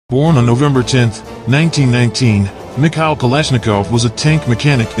Born on November 10, 1919, Mikhail Kalashnikov was a tank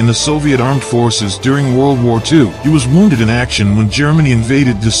mechanic in the Soviet Armed Forces during World War II. He was wounded in action when Germany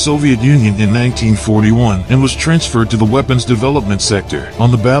invaded the Soviet Union in 1941 and was transferred to the weapons development sector.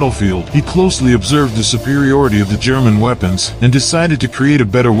 On the battlefield, he closely observed the superiority of the German weapons and decided to create a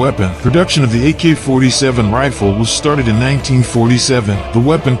better weapon. Production of the AK-47 rifle was started in 1947. The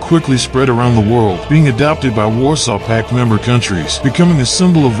weapon quickly spread around the world, being adopted by Warsaw Pact member countries, becoming a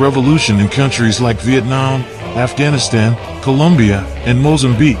symbol of revolution in countries like Vietnam, Afghanistan, Colombia, and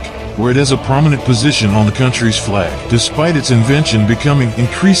Mozambique, where it has a prominent position on the country's flag. Despite its invention becoming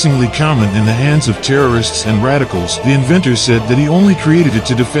increasingly common in the hands of terrorists and radicals, the inventor said that he only created it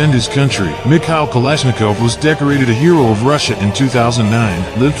to defend his country. Mikhail Kalashnikov was decorated a hero of Russia in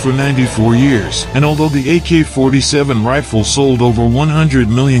 2009, lived for 94 years, and although the AK-47 rifle sold over 100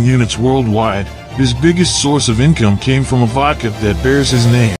 million units worldwide, his biggest source of income came from a vodka that bears his name.